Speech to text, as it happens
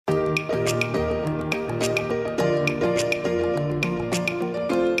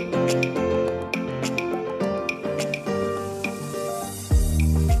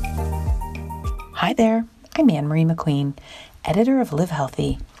there, I'm Anne-Marie McQueen, editor of Live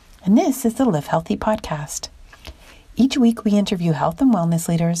Healthy, and this is the Live Healthy podcast. Each week we interview health and wellness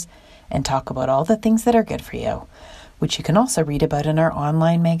leaders and talk about all the things that are good for you, which you can also read about in our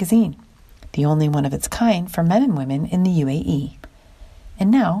online magazine, the only one of its kind for men and women in the UAE. And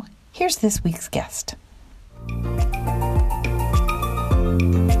now, here's this week's guest.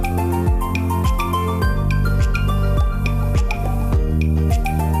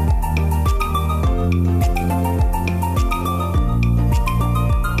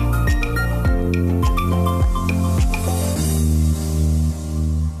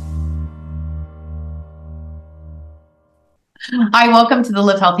 Hi, welcome to the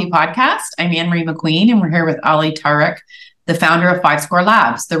Live Healthy podcast. I'm Anne-Marie McQueen, and we're here with Ali Tariq, the founder of Fivescore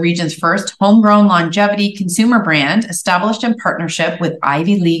Labs, the region's first homegrown longevity consumer brand established in partnership with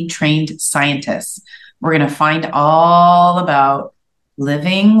Ivy League trained scientists. We're going to find all about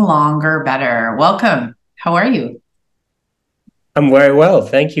living longer better. Welcome. How are you? I'm very well.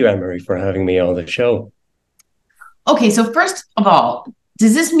 Thank you, Anne-Marie, for having me on the show. Okay, so first of all,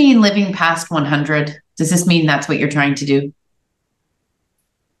 does this mean living past 100? Does this mean that's what you're trying to do?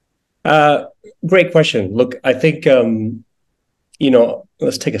 Great question. Look, I think,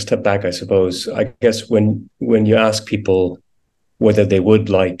 let's take a step back, I suppose. I guess when you ask people whether they would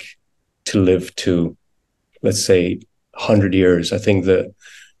like to live to, let's say, 100 years, I think the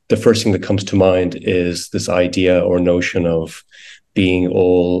first thing that comes to mind is this idea or notion of being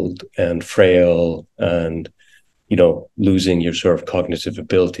old and frail and, losing your sort of cognitive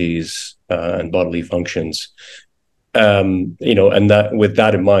abilities and bodily functions. And that with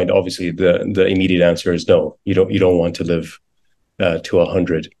that in mind, obviously the immediate answer is no. You don't want to live to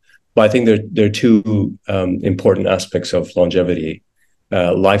 100. But I think there are two important aspects of longevity.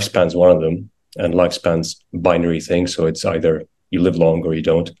 Lifespan's one of them, and lifespan's a binary thing. So it's either you live long or you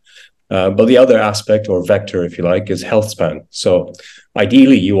don't. But the other aspect or vector, if you like, is health span. So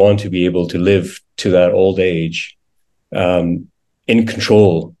ideally, you want to be able to live to that old age in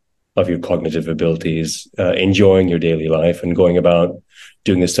control of your cognitive abilities, enjoying your daily life and going about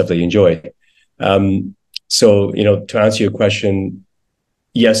doing the stuff that you enjoy. So, to answer your question,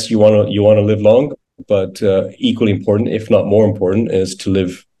 yes, you want to live long, but equally important, if not more important, is to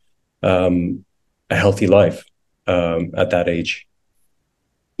live a healthy life at that age.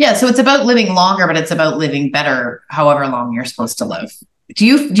 Yeah, so it's about living longer, but it's about living better, however long you're supposed to live. Do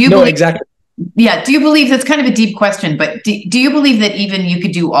you believe exactly? Yeah. Do you believe, that's kind of a deep question, but do you believe that even you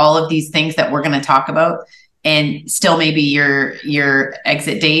could do all of these things that we're going to talk about and still maybe your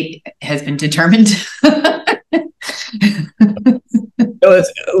exit date has been determined?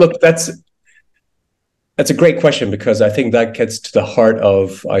 That's a great question, because I think that gets to the heart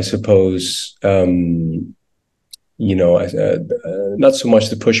of, I suppose, not so much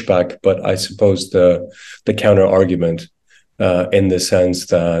the pushback, but I suppose the counter argument in the sense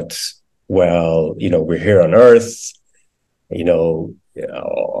that, well, we're here on Earth, a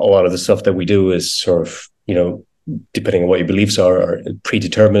lot of the stuff that we do is sort of, depending on what your beliefs are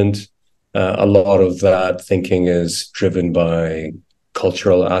predetermined. A lot of that thinking is driven by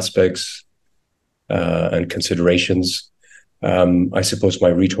cultural aspects and considerations. I suppose my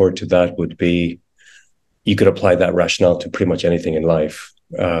retort to that would be, you could apply that rationale to pretty much anything in life,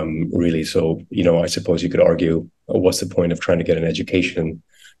 really. So, I suppose you could argue, what's the point of trying to get an education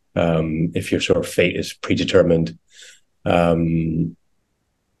if your sort of fate is predetermined?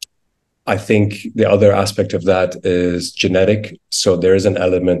 I think the other aspect of that is genetic. So there is an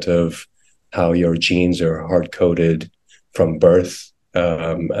element of how your genes are hard-coded from birth,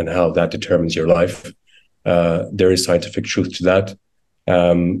 and how that determines your life. There is scientific truth to that.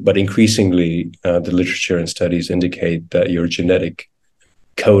 But increasingly, the literature and studies indicate that your genetic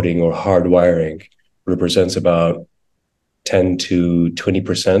coding or hardwiring represents about 10 to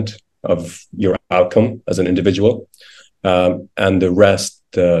 20% of your outcome as an individual. And the rest,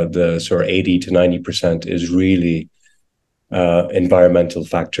 the sort of 80 to 90% is really environmental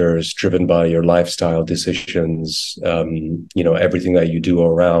factors driven by your lifestyle decisions, everything that you do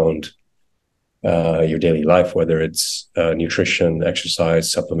around your daily life, whether it's nutrition,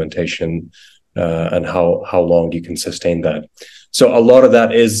 exercise, supplementation, and how long you can sustain that. So a lot of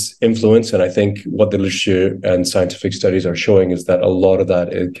that is influence. And I think what the literature and scientific studies are showing is that a lot of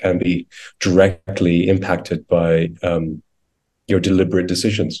that it can be directly impacted by your deliberate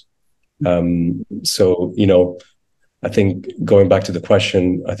decisions. So, I think going back to the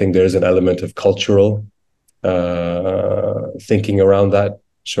question, I think there's an element of cultural thinking around that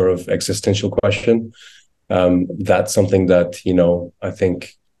sort of existential question. That's something that, I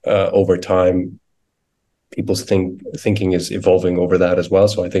think over time, people's thinking is evolving over that as well.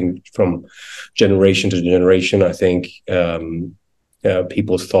 So I think from generation to generation, I think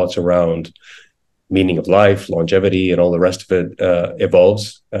people's thoughts around meaning of life, longevity, and all the rest of it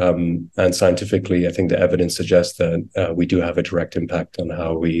evolves. And scientifically, I think the evidence suggests that we do have a direct impact on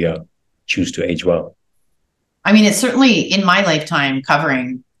how we choose to age well. I mean, it's certainly in my lifetime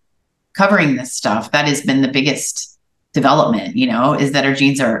covering this stuff, that has been the biggest development, is that our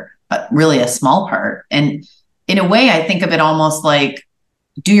genes are really a small part. And in a way, I think of it almost like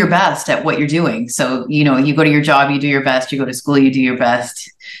do your best at what you're doing. So, you go to your job, you do your best, you go to school, you do your best.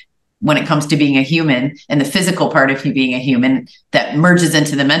 When it comes to being a human and the physical part of you being a human that merges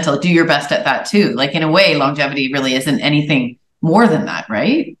into the mental, do your best at that too. Like in a way, longevity really isn't anything more than that,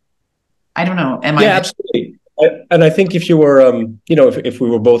 right? I don't know. Absolutely. And I think if you were, if we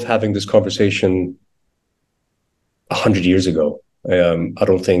were both having this conversation 100 years ago, I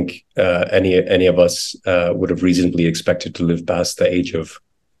don't think any of us would have reasonably expected to live past the age of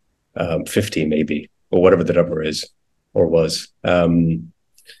 50, maybe, or whatever the number is or was.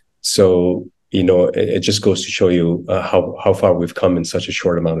 So, it just goes to show you how far we've come in such a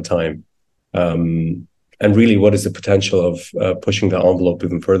short amount of time. And really, what is the potential of pushing the envelope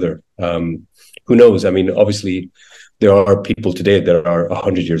even further? Who knows? I mean, obviously, there are people today that are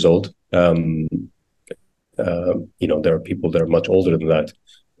 100 years old. There are people that are much older than that.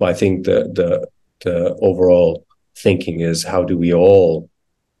 But I think the overall thinking is, how do we all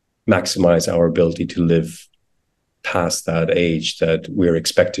maximize our ability to live past that age that we're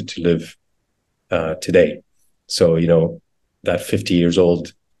expected to live today? So, that 50 years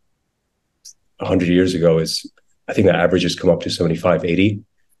old 100 years ago I think the average has come up to 75, 80.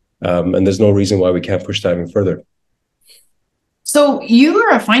 And there's no reason why we can't push that even further. So you were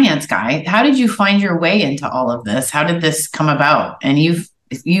a finance guy. How did you find your way into all of this? How did this come about? And you've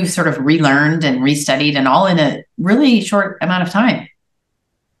sort of relearned and restudied and all in a really short amount of time.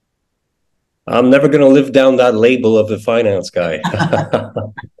 I'm never going to live down that label of the finance guy.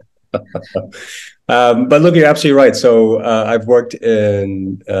 But look, you're absolutely right. So I've worked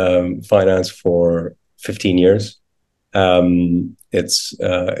in finance for 15 years.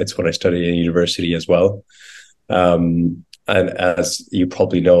 It's what I studied in university as well. And as you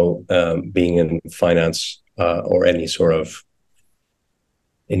probably know, being in finance or any sort of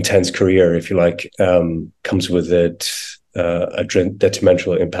intense career, if you like, comes with it a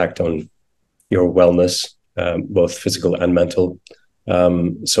detrimental impact on your wellness, both physical and mental.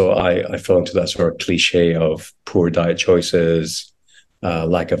 So I fell into that sort of cliche of poor diet choices,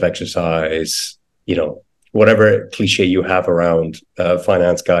 lack of exercise, whatever cliche you have around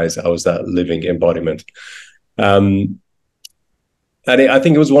finance guys. I was that living embodiment. And I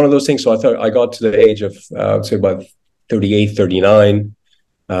think it was one of those things. So I thought I got to the age of, I would say about 38, 39,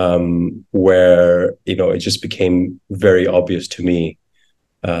 where, it just became very obvious to me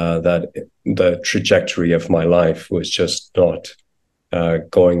that the trajectory of my life was just not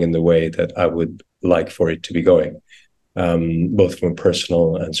going in the way that I would like for it to be going, both from a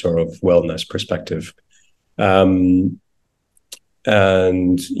personal and sort of wellness perspective. And,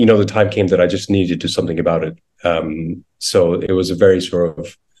 the time came that I just needed to do something about it. So it was a very sort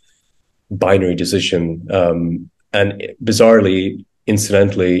of binary decision. And bizarrely,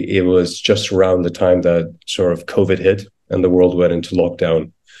 incidentally, it was just around the time that sort of COVID hit and the world went into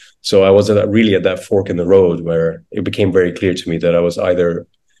lockdown. So I was really at that fork in the road where it became very clear to me that I was either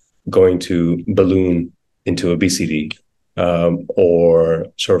going to balloon into obesity or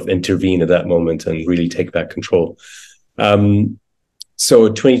sort of intervene at that moment and really take back control. So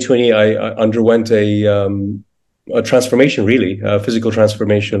 2020, I underwent a transformation, really, a physical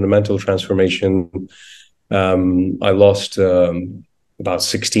transformation, a mental transformation. I lost about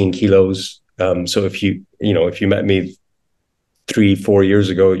 16 kilos. So if you met me 3-4 years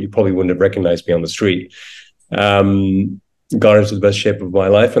ago, you probably wouldn't have recognized me on the street. Got into the best shape of my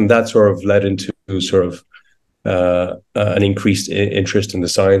life, and that sort of led into sort of an increased interest in the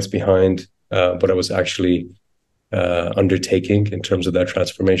science behind what I was actually undertaking in terms of that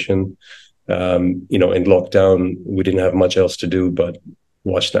transformation. In lockdown, we didn't have much else to do but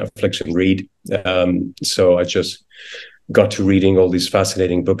watch Netflix and read. So I just got to reading all these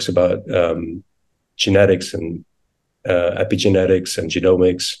fascinating books about genetics and epigenetics and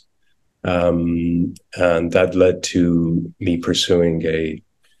genomics. And that led to me pursuing a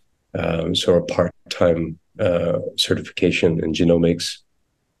sort of part-time certification in genomics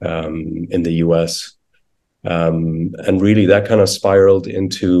in the US. And really that kind of spiraled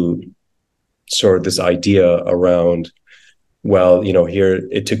into sort of this idea around, well, here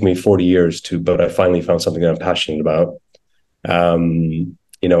it took me 40 years but I finally found something that I'm passionate about.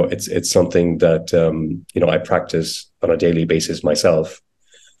 it's something that I practice on a daily basis myself.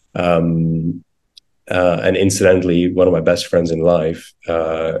 And incidentally, one of my best friends in life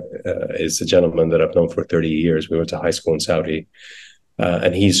is a gentleman that I've known for 30 years. We went to high school in Saudi,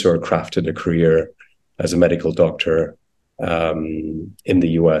 and he's sort of crafted a career as a medical doctor in the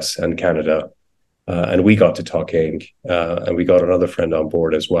US and Canada. And we got to talking, and we got another friend on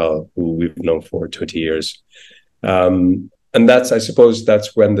board as well, who we've known for 20 years. And I suppose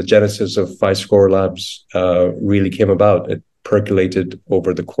that's when the genesis of Fivescore Labs really came about. It percolated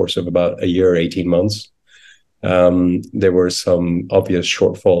over the course of about a year, 18 months. There were some obvious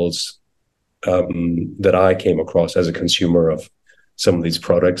shortfalls that I came across as a consumer of some of these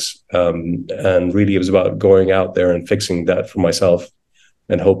products. And really, it was about going out there and fixing that for myself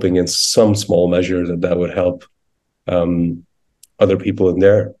and hoping in some small measure that would help other people in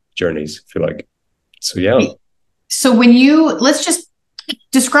their journeys, if you like. So, yeah. So let's just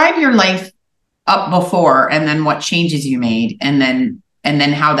describe your life up before, and then what changes you made, and then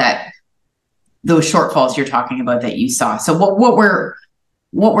how those shortfalls you're talking about that you saw. So what were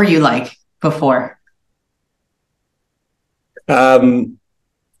you like before?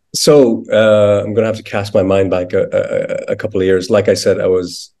 So I'm going to have to cast my mind back a couple of years. Like I said, I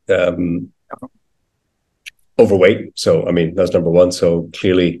was overweight. So, I mean, that's number one. So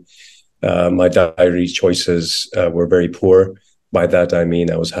clearly my dietary choices were very poor. By that, I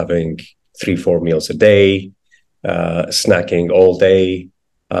mean, I was having 3-4 meals a day, snacking all day.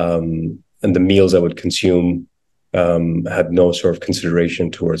 And the meals I would consume had no sort of consideration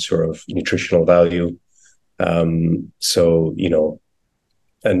towards sort of nutritional value. So,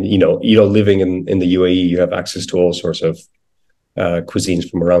 living in the UAE, you have access to all sorts of cuisines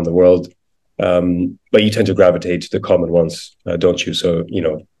from around the world. But you tend to gravitate to the common ones, don't you? So,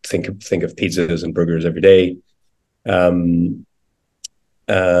 think of pizzas and burgers every day.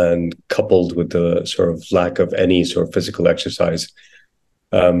 And coupled with the sort of lack of any sort of physical exercise,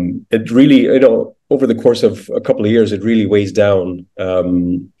 it really, over the course of a couple of years, it really weighs down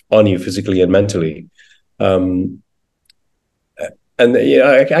on you physically and mentally. I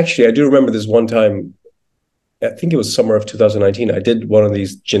do remember this one time, I think it was summer of 2019, I did one of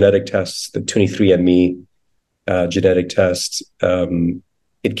these genetic tests, the 23andMe genetic test.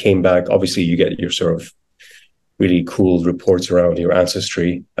 It came back, obviously you get your sort of really cool reports around your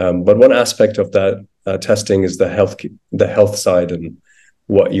ancestry. But one aspect of that testing is the health side and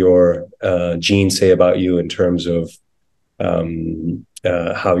what your genes say about you in terms of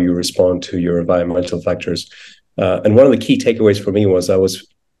how you respond to your environmental factors. And one of the key takeaways for me was I was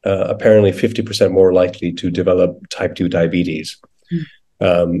apparently 50% more likely to develop type 2 diabetes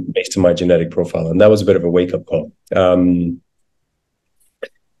based on my genetic profile. And that was a bit of a wake-up call.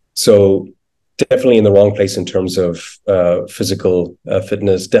 So definitely in the wrong place in terms of physical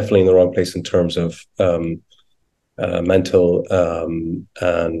fitness, definitely in the wrong place in terms of mental and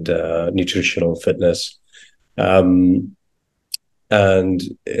nutritional fitness. And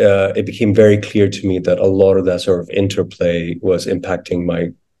it became very clear to me that a lot of that sort of interplay was impacting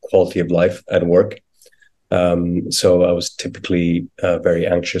my quality of life at work. So I was typically very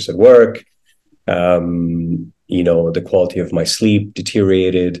anxious at work. The quality of my sleep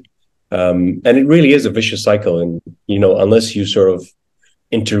deteriorated. And it really is a vicious cycle. And, unless you sort of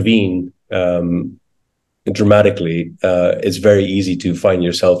intervene dramatically, it's very easy to find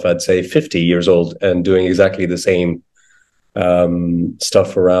yourself at, say, 50 years old and doing exactly the same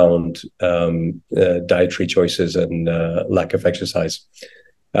stuff around dietary choices and lack of exercise.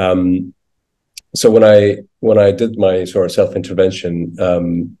 So when I did my sort of self-intervention,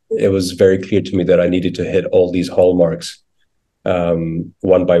 it was very clear to me that I needed to hit all these hallmarks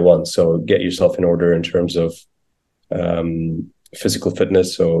one by one. So get yourself in order in terms of physical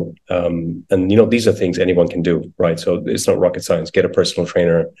fitness. So these are things anyone can do, right? So it's not rocket science. Get a personal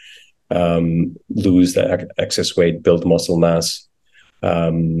trainer. Lose the excess weight, build muscle mass,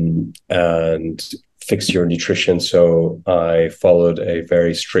 and fix your nutrition. So I followed a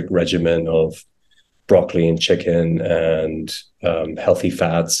very strict regimen of broccoli and chicken and healthy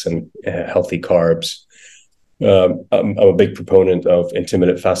fats and healthy carbs. I'm a big proponent of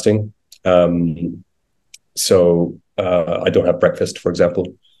intermittent fasting. So I don't have breakfast, for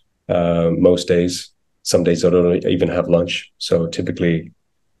example, most days. Some days I don't even have lunch. So typically,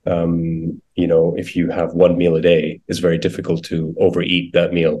 if you have one meal a day, it's very difficult to overeat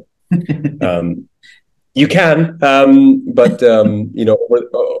that meal. You can, but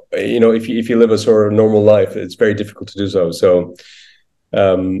if you live a sort of normal life, it's very difficult to do so. So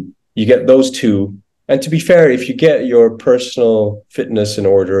you get those two. And to be fair, if you get your personal fitness in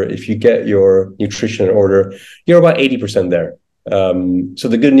order, if you get your nutrition in order, you're about 80% there. So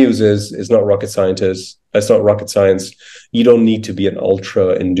the good news is it's not rocket scientist. It's not rocket science. You don't need to be an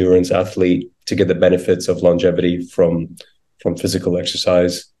ultra endurance athlete to get the benefits of longevity from physical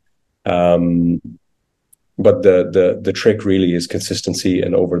exercise. But the trick really is consistency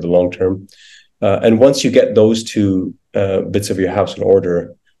and over the long term. And once you get those two bits of your house in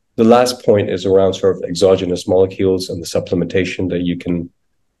order, the last point is around sort of exogenous molecules and the supplementation that you can,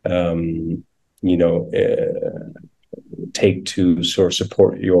 take to sort of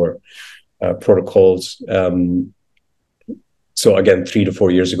support your protocols. So again, 3 to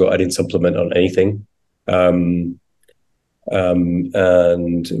 4 years ago, I didn't supplement on anything. And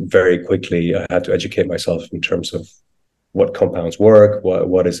very quickly, I had to educate myself in terms of what compounds work,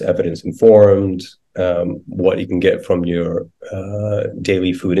 what is evidence informed, what you can get from your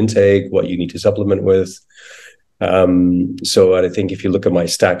daily food intake, what you need to supplement with. So I think if you look at my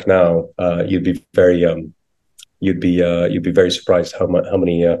stack now, you'd be very surprised how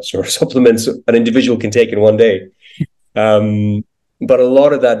many sort of supplements an individual can take in one day. But a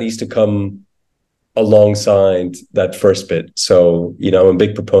lot of that needs to come alongside that first bit. So, I'm a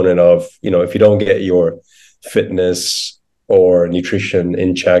big proponent of, if you don't get your fitness or nutrition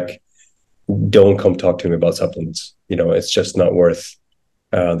in check, don't come talk to me about supplements. It's just not worth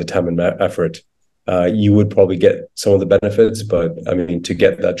the time and effort. You would probably get some of the benefits, but I mean, to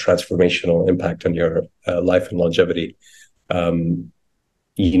get that transformational impact on your life and longevity, you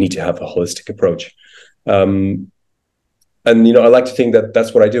need to have a holistic approach. And, I like to think that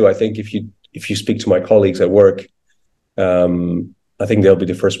that's what I do. I think if you speak to my colleagues at work, I think they'll be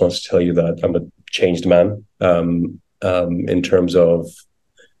the first ones to tell you that I'm a changed man in terms of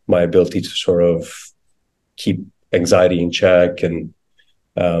my ability to sort of keep anxiety in check and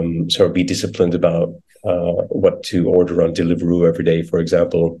sort of be disciplined about what to order on Deliveroo every day, for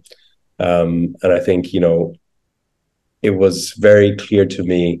example. And I think, it was very clear to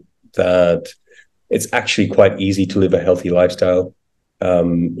me that it's actually quite easy to live a healthy lifestyle.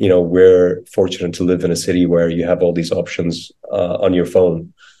 We're fortunate to live in a city where you have all these options on your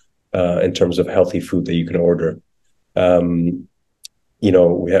phone in terms of healthy food that you can order. We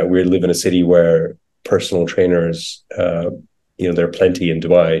live in a city where personal trainers, there are plenty in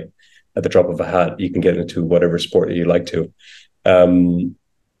Dubai. At the drop of a hat, you can get into whatever sport that you like to.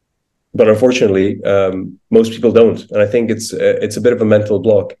 But unfortunately, most people don't. And I think it's a bit of a mental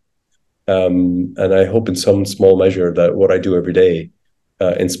block. And I hope in some small measure that what I do every day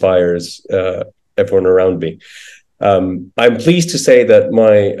inspires everyone around me. I'm pleased to say that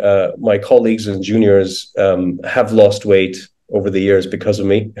my colleagues and juniors have lost weight over the years because of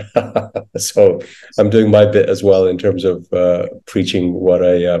me. So I'm doing my bit as well in terms of preaching what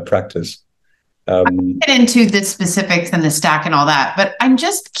I practice. I'll get into the specifics and the stack and all that, but I'm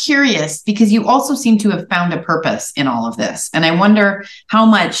just curious because you also seem to have found a purpose in all of this. And I wonder how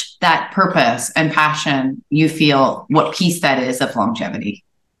much that purpose and passion you feel, what piece that is of longevity.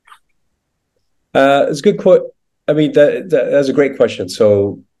 It's a good quote. I mean, that's a great question.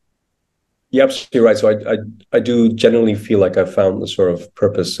 So you're absolutely right. So I do generally feel like I've found the sort of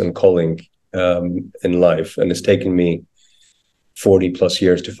purpose and calling in life, and it's taken me 40 plus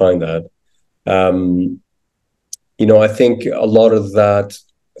years to find that. I think a lot of that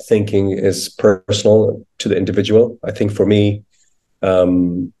thinking is personal to the individual. I think for me,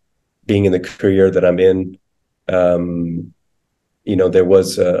 being in the career that I'm in, there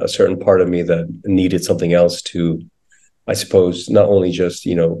was a certain part of me that needed something else to, I suppose, not only just,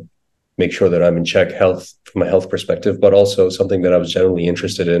 make sure that I'm in check from a health perspective, but also something that I was generally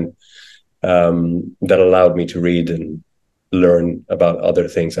interested in, that allowed me to read and learn about other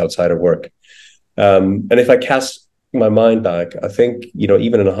things outside of work. And if I cast my mind back, I think,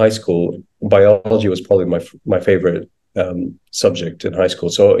 even in high school, biology was probably my favorite subject in high school.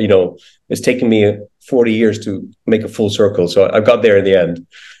 So, it's taken me 40 years to make a full circle. So I got there in the end.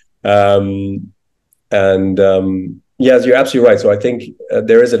 Yes, you're absolutely right. So I think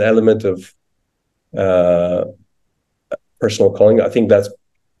there is an element of personal calling. I think that's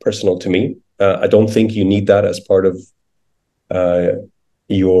personal to me. I don't think you need that as part of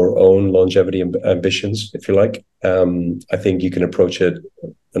your own longevity ambitions, if you like. I think you can approach it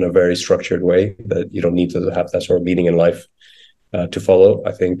in a very structured way that you don't need to have that sort of meaning in life to follow.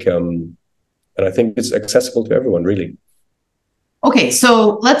 I think, and I think it's accessible to everyone, really. Okay,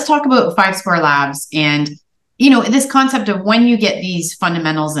 so let's talk about Fivescore Labs and, this concept of when you get these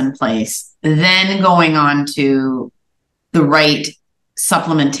fundamentals in place, then going on to the right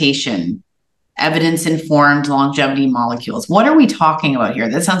supplementation, evidence-informed longevity molecules. What are we talking about here?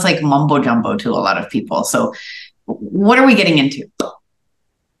 That sounds like mumbo jumbo to a lot of people. So what are we getting into?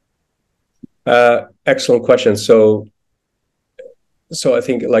 Excellent question. So So I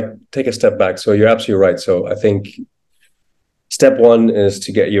think, like, take a step back. So you're absolutely right. So I think step one is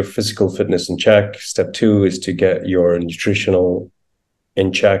to get your physical fitness in check. Step two is to get your nutritional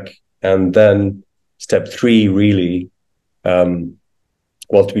in check. And then step three, really,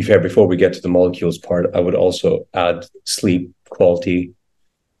 well, to be fair, before we get to the molecules part, I would also add sleep quality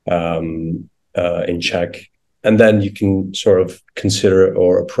in check. And then you can sort of consider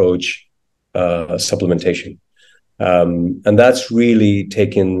or approach supplementation. And that's really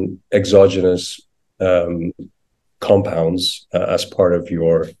taking exogenous compounds as part of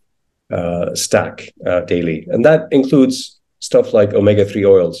your stack daily. And that includes stuff like omega-3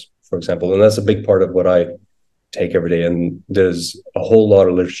 oils, for example. And that's a big part of what I take every day. And there's a whole lot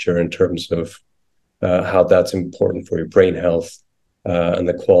of literature in terms of how that's important for your brain health and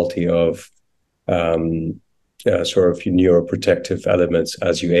the quality of sort of neuroprotective elements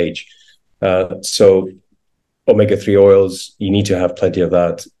as you age. So omega-3 oils, you need to have plenty of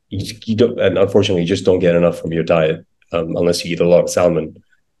that. You don't, and unfortunately, you just don't get enough from your diet unless you eat a lot of salmon,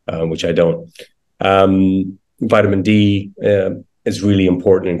 which I don't. Vitamin D is really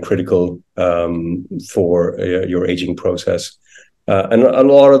important and critical for your aging process. And a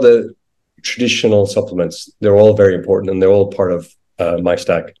lot of the traditional supplements, they're all very important and they're all part of my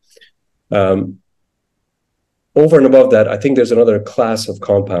stack. Over and above that, I think there's another class of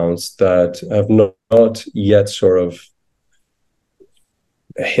compounds that have not yet sort of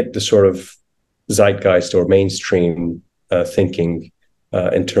hit the sort of zeitgeist or mainstream thinking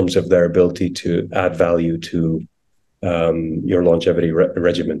in terms of their ability to add value to your longevity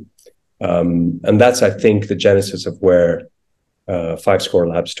regimen. And that's, I think, the genesis of where Fivescore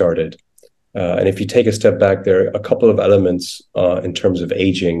Labs started. And if you take a step back, there are a couple of elements in terms of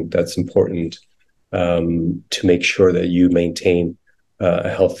aging that's important to make sure that you maintain a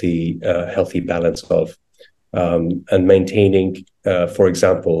healthy balance of, and maintaining, for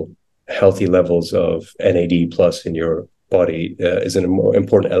example, healthy levels of NAD plus in your body is an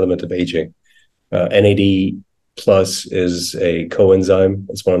important element of aging. NAD plus is a coenzyme.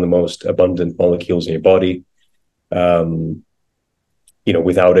 It's one of the most abundant molecules in your body.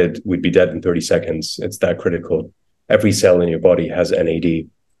 Without it, we'd be dead in 30 seconds. It's that critical. Every cell in your body has NAD.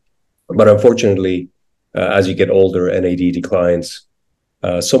 But unfortunately, as you get older, NAD declines,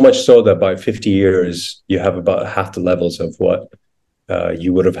 so much so that by 50 years, you have about half the levels of what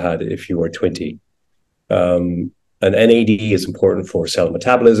you would have had if you were 20. And NAD is important for cell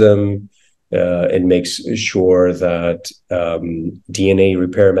metabolism. It makes sure that DNA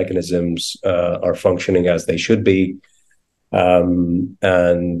repair mechanisms are functioning as they should be.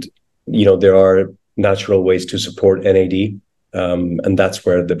 And, there are natural ways to support NAD. And that's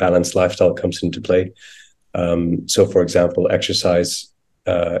where the balanced lifestyle comes into play. So, for example, exercise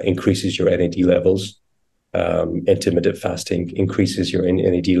increases your NAD levels. Intermittent fasting increases your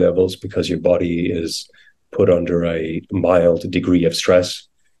NAD levels because your body is put under a mild degree of stress.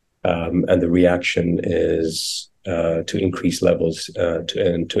 And the reaction is to increase levels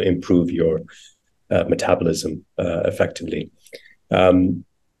and to improve your metabolism effectively.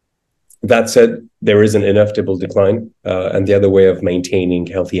 That said, there is an inevitable decline, and the other way of maintaining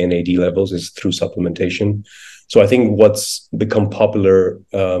healthy NAD levels is through supplementation. So I think what's become popular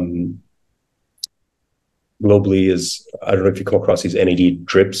globally is, I don't know if you come across these NAD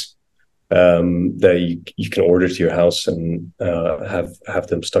drips that you can order to your house and have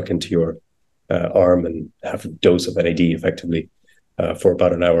them stuck into your arm and have a dose of NAD effectively for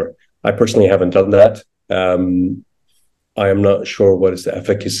about an hour. I personally haven't done that. I am not sure what is the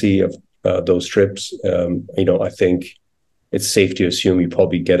efficacy of those strips. I think it's safe to assume you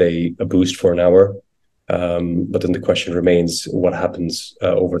probably get a boost for an hour. But then the question remains, what happens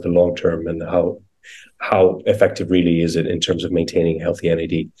over the long term, and how effective really is it in terms of maintaining healthy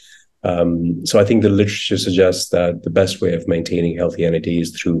NAD? So I think the literature suggests that the best way of maintaining healthy NAD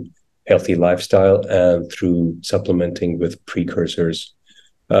is through healthy lifestyle and through supplementing with precursors.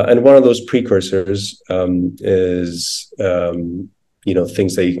 And one of those precursors is,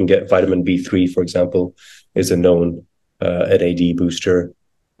 things that you can get. Vitamin B3, for example, is a known NAD booster.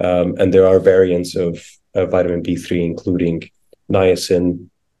 And there are variants of vitamin B3, including niacin,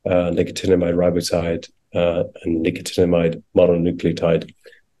 nicotinamide riboside, and nicotinamide mononucleotide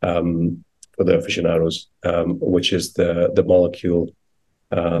for the aficionados, which is the molecule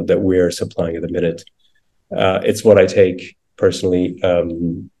that we're supplying at the minute. It's what I take personally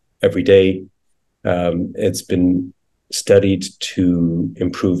every day. It's been studied to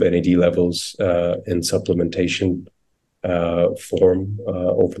improve NAD levels in supplementation form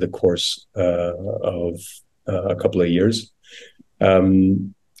over the course of a couple of years.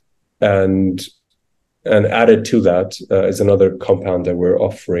 And and added to that is another compound that we're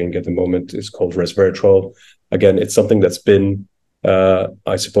offering at the moment. Is called resveratrol. Again, it's something that's been,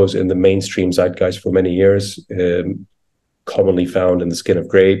 I suppose, in the mainstream zeitgeist for many years, commonly found in the skin of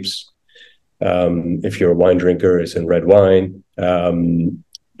grapes. If you're a wine drinker, it's in red wine.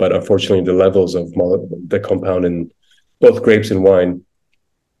 But unfortunately, the levels of the compound in both grapes and wine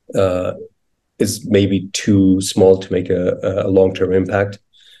is maybe too small to make a long-term impact.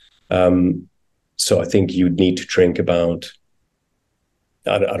 So I think you'd need to drink about,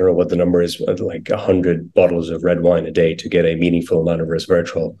 I don't know what the number is, like 100 bottles of red wine a day to get a meaningful amount of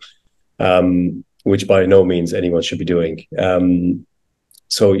resveratrol, which by no means anyone should be doing.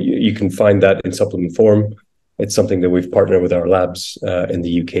 So you can find that in supplement form. It's something that we've partnered with our labs in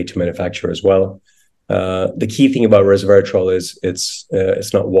the UK to manufacture as well. The key thing about resveratrol is it's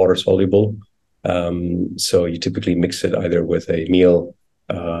not water soluble. So you typically mix it either with a meal,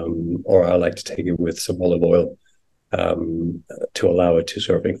 or I like to take it with some olive oil to allow it to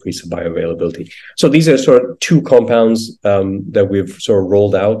sort of increase the bioavailability. So these are sort of two compounds that we've sort of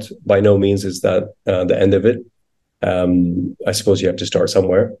rolled out. By no means is that the end of it. I suppose you have to start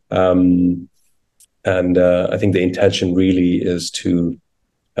somewhere. And I think the intention really is to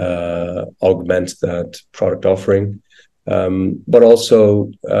augment that product offering, but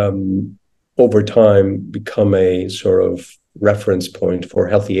also over time become a sort of reference point for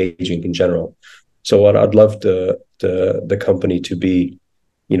healthy aging in general. So what I'd love the company to be,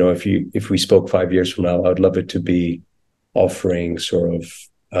 if we spoke 5 years from now, I'd love it to be offering sort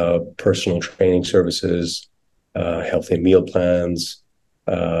of personal training services, healthy meal plans,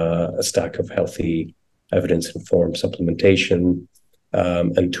 a stack of healthy evidence-informed supplementation,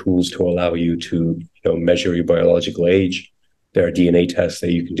 and tools to allow you to measure your biological age. There are DNA tests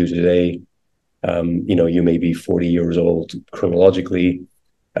that you can do today. You may be 40 years old chronologically.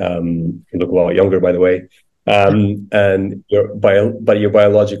 You look a lot younger, by the way. And your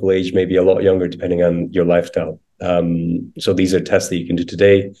biological age may be a lot younger depending on your lifestyle. So these are tests that you can do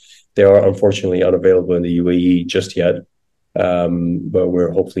today. They are unfortunately unavailable in the UAE just yet, but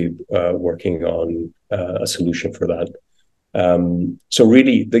we're hopefully working on a solution for that. So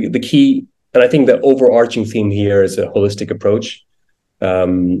really, the key, and I think the overarching theme here is a holistic approach.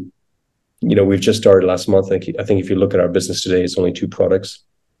 We've just started last month. I think if you look at our business today, it's only 2 products,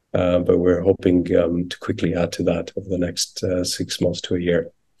 but we're hoping to quickly add to that over the next 6 months to a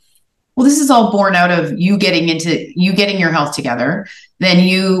year. Well, this is all born out of you getting your health together, then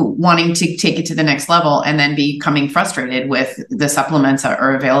you wanting to take it to the next level, and then becoming frustrated with the supplements that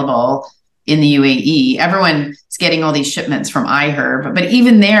are available in the UAE. Everyone's getting all these shipments from iHerb, but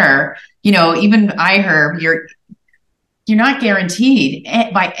even there, even iHerb, you're not guaranteed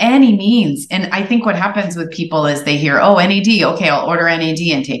by any means. And I think what happens with people is they hear, oh, NAD, okay, I'll order NAD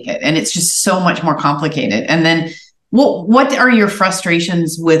and take it. And it's just so much more complicated. And then what are your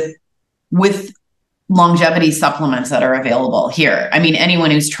frustrations with longevity supplements that are available here? I mean,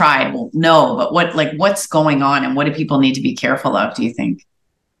 anyone who's tried will know, but what's going on and what do people need to be careful of, do you think?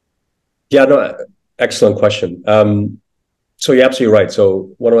 Yeah, no, excellent question. So you're absolutely right.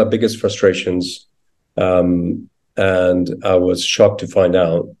 So one of my biggest frustrations, and I was shocked to find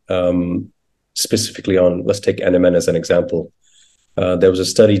out, specifically on, let's take NMN as an example. There was a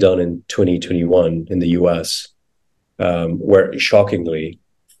study done in 2021 in the US, where shockingly,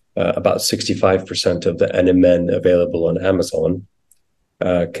 about 65% of the NMN available on Amazon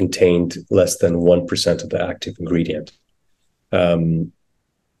contained less than 1% of the active ingredient.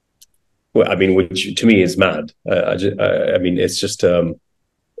 Which to me is mad. It's just,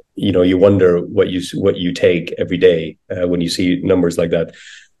 you wonder what you take every day when you see numbers like that.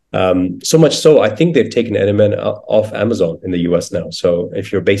 So much so, I think they've taken NMN off Amazon in the US now. So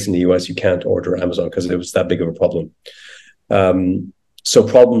if you're based in the US, you can't order Amazon because it was that big of a problem. So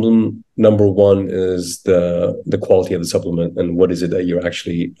problem number one is the quality of the supplement and what is it that you're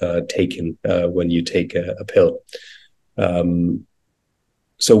actually taking when you take a pill. And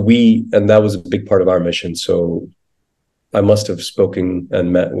that was a big part of our mission. So I must have spoken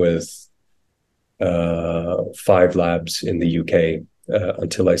and met with 5 labs in the UK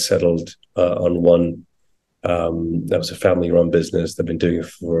until I settled on one. That was a family-run business. They've been doing it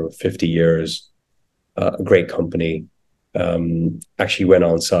for 50 years. A great company. Actually went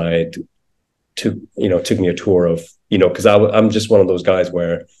on site, took me a tour of, because I'm just one of those guys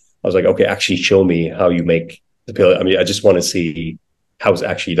where I was like, okay, actually show me how you make the pill. I mean, I just want to see how it's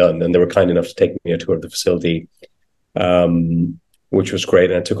actually done. And they were kind enough to take me a tour of the facility, which was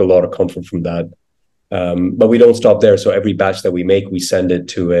great. And I took a lot of comfort from that. But we don't stop there. So every batch that we make, we send it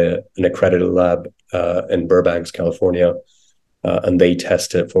to an accredited lab in Burbank, California, and they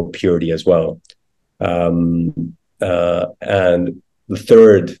test it for purity as well. And the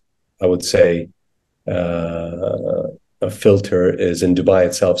third, I would say, a filter is in Dubai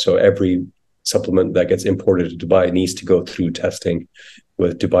itself. So every supplement that gets imported to Dubai needs to go through testing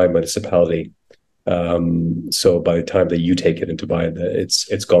with Dubai municipality. So by the time that you take it in Dubai,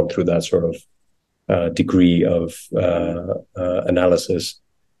 it's gone through that sort of degree of analysis.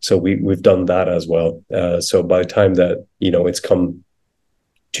 So we've done that as well. So by the time that it's come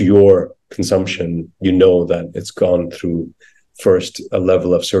to your consumption, that it's gone through first a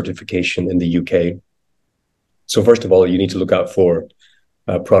level of certification in the UK. So first of all, you need to look out for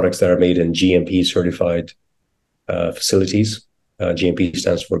products that are made in GMP certified facilities. GMP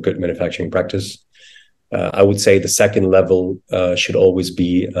stands for Good Manufacturing Practice. I would say the second level should always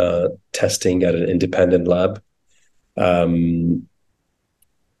be testing at an independent lab.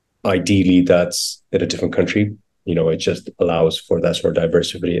 Ideally, that's in a different country. It just allows for that sort of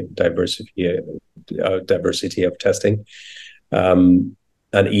diversity of testing.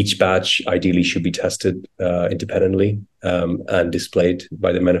 And each batch ideally should be tested independently and displayed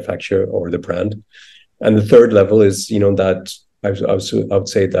by the manufacturer or the brand. And the third level is, that I would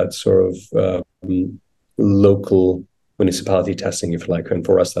say that sort of local municipality testing, if you like, and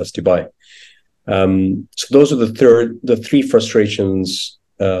for us that's Dubai. So those are the three frustrations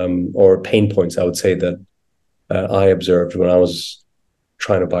or pain points I would say that I observed when I was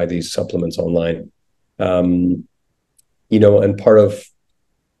trying to buy these supplements online. And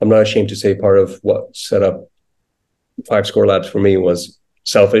I'm not ashamed to say, part of what set up Fivescore Labs for me was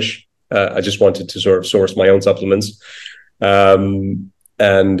selfish. I just wanted to sort of source my own supplements. And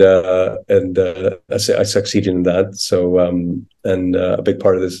I succeeded in that. So, a big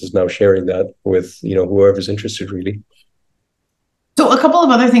part of this is now sharing that with, whoever's interested, really. So a couple of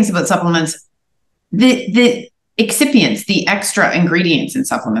other things about supplements. The excipients, the extra ingredients in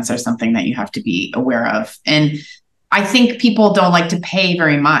supplements are something that you have to be aware of. And I think people don't like to pay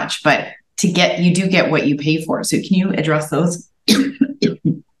very much, but you do get what you pay for. So can you address those?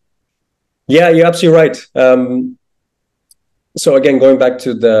 Yeah, you're absolutely right. So again, going back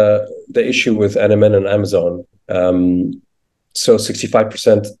to the issue with NMN and Amazon, so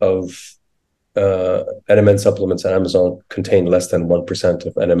 65% of NMN supplements on Amazon contain less than 1%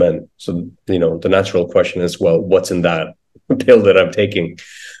 of NMN. So, the natural question is, well, what's in that pill that I'm taking?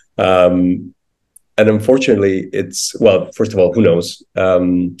 And unfortunately, first of all, who knows?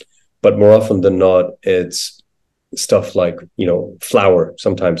 But more often than not, it's stuff like, flour.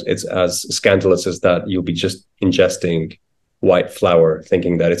 Sometimes it's as scandalous as that. You'll be just ingesting white flour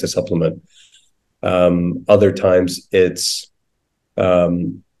thinking that it's a supplement. Other times it's a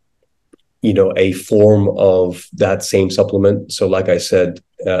form of that same supplement. So like I said,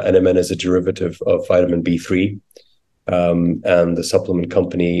 NMN is a derivative of vitamin B3, and the supplement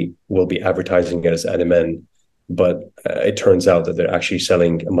company will be advertising it as NMN, but it turns out that they're actually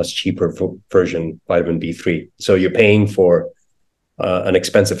selling a much cheaper version, vitamin B3. So you're paying for an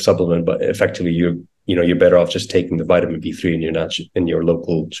expensive supplement, but effectively you're better off just taking the vitamin B3 in your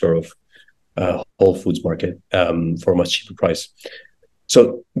local sort of Whole Foods market for a much cheaper price.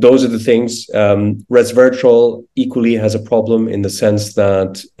 So those are the things. Resveratrol equally has a problem in the sense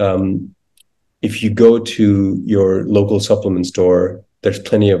that if you go to your local supplement store, there's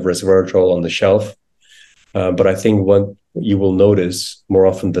plenty of resveratrol on the shelf. But I think what you will notice more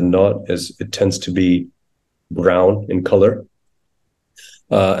often than not is it tends to be brown in color.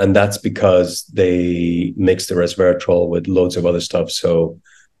 And that's because they mix the resveratrol with loads of other stuff. So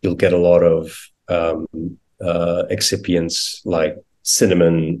you'll get a lot of excipients like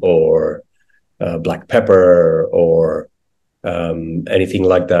cinnamon or black pepper or anything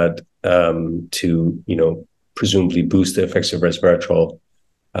like that to, presumably boost the effects of resveratrol,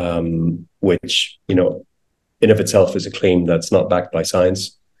 which, in of itself is a claim that's not backed by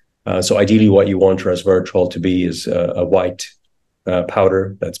science. So ideally what you want resveratrol to be is a white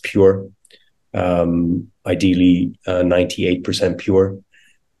powder that's pure, ideally 98% pure.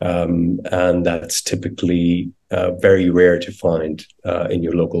 And that's typically very rare to find in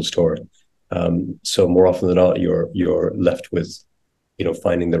your local store. So more often than not, you're left with,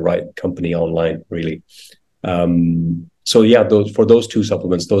 finding the right company online, really. So yeah, for those two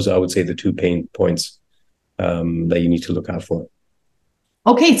supplements, those I would say the two pain points that you need to look out for.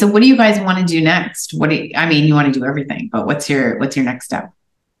 Okay, so what do you guys want to do next? You want to do everything, but what's your next step?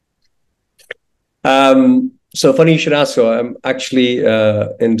 So funny you should ask. So I'm actually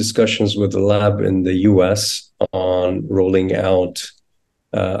in discussions with the lab in the US on rolling out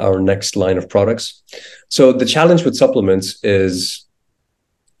our next line of products. So the challenge with supplements is,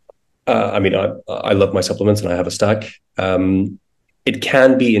 I love my supplements and I have a stack. It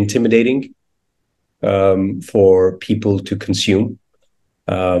can be intimidating for people to consume,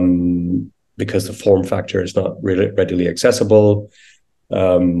 because the form factor is not really readily accessible.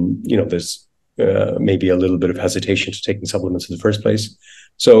 There's maybe a little bit of hesitation to taking supplements in the first place.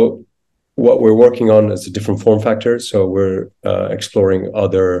 So what we're working on is a different form factor. So we're exploring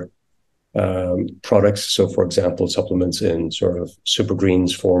other products. So, for example, supplements in sort of super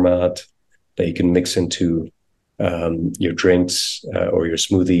greens format that you can mix into your drinks or your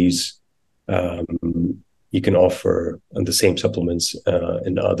smoothies. You can offer the same supplements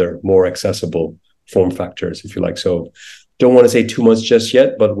in other more accessible form factors, if you like. So, don't want to say too much just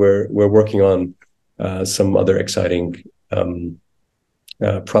yet, but we're working on some other exciting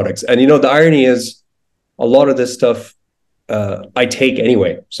products. And the irony is, a lot of this stuff I take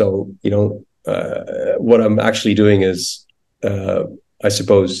anyway. So what I'm actually doing is, I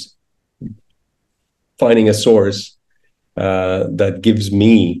suppose, finding a source that gives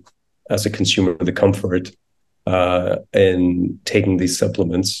me, as a consumer, the comfort in taking these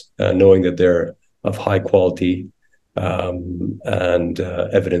supplements, knowing that they're of high quality and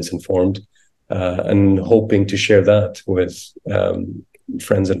evidence informed, and hoping to share that with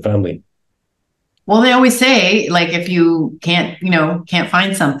friends and family. Well, they always say, like, if you can't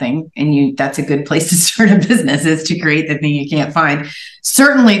find something, and that's a good place to start a business, is to create the thing you can't find.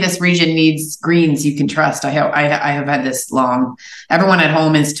 Certainly this region needs greens you can trust. I have had this long, everyone at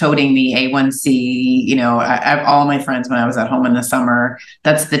home is toting the A1C, all my friends, when I was at home in the summer,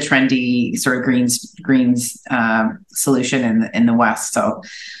 that's the trendy sort of greens solution in the West. So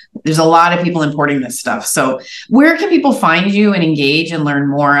there's a lot of people importing this stuff. So where can people find you and engage and learn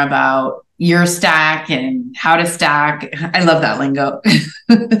more about your stack and how to stack? I love that lingo.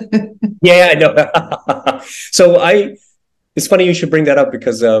 Yeah, I know. So it's funny you should bring that up,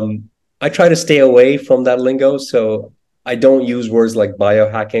 because I try to stay away from that lingo. So I don't use words like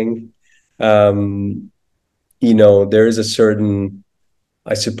biohacking. There is a certain,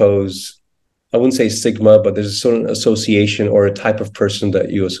 I suppose, I wouldn't say stigma, but there's a certain association or a type of person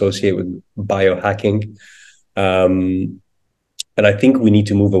that you associate with biohacking. And I think we need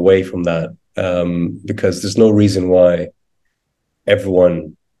to move away from that, because there's no reason why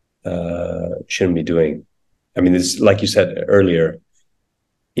everyone shouldn't be doing. I mean, this, like you said earlier,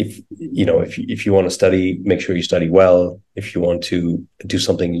 if you want to study, make sure you study well. If you want to do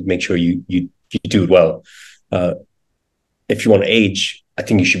something, make sure you do it well. If you want to age, I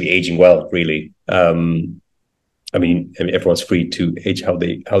think you should be aging well, really. I mean, everyone's free to age how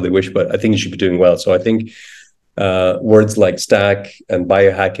they wish, but I think you should be doing well. So I think words like stack and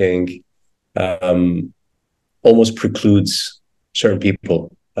biohacking almost precludes certain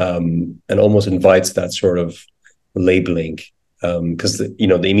people, and almost invites that sort of labeling, because the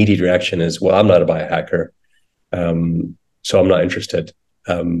immediate reaction is, well, I'm not a biohacker, so I'm not interested.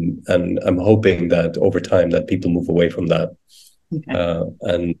 And I'm hoping that over time that people move away from that. Okay.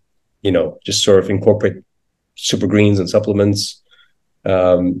 And just sort of incorporate super greens and supplements,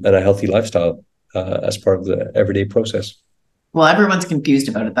 and a healthy lifestyle as part of the everyday process. Well, everyone's confused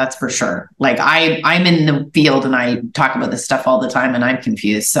about it, that's for sure. Like I'm in the field and I talk about this stuff all the time, and I'm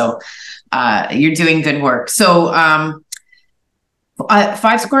confused. So you're doing good work. So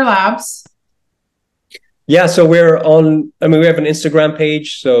Fivescore Labs. Yeah, so we have an Instagram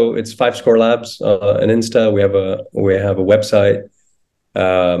page, so it's Fivescore Labs on Insta. We have a website,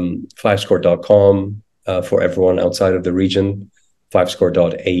 fivescore.com for everyone outside of the region,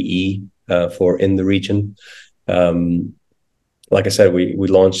 fivescore.ae for in the region. Like I said, we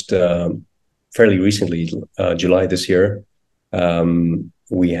launched fairly recently, July this year.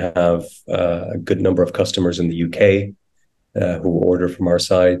 We have a good number of customers in the UK who order from our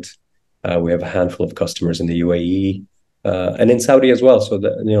site. We have a handful of customers in the UAE and in Saudi as well. So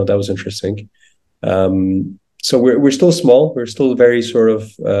that was interesting. So we're still small. We're still very sort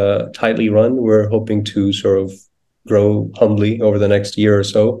of tightly run. We're hoping to sort of grow humbly over the next year or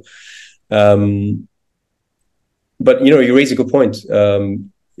so. But you raise a good point.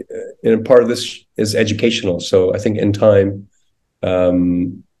 And part of this is educational. So I think in time,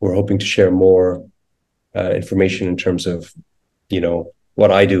 we're hoping to share more information in terms of, what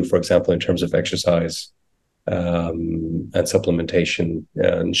I do, for example, in terms of exercise and supplementation,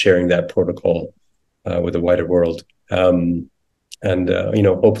 and sharing that protocol with the wider world. And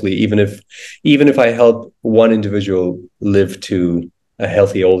hopefully, even if I help one individual live to a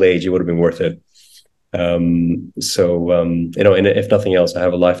healthy old age, it would have been worth it. And if nothing else, I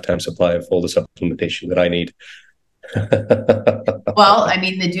have a lifetime supply of all the supplementation that I need. Well, I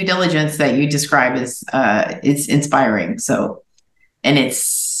mean, the due diligence that you describe is inspiring. So, and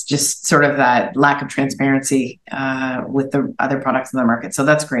it's just sort of that lack of transparency with the other products in the market. So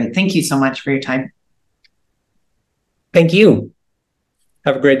that's great. Thank you so much for your time. Thank you.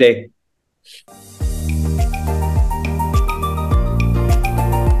 Have a great day.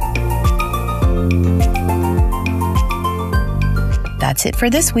 That's it for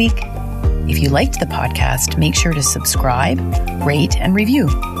this week. If you liked the podcast, make sure to subscribe, rate, and review.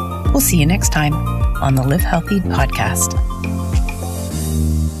 We'll see you next time on the Live Healthy podcast.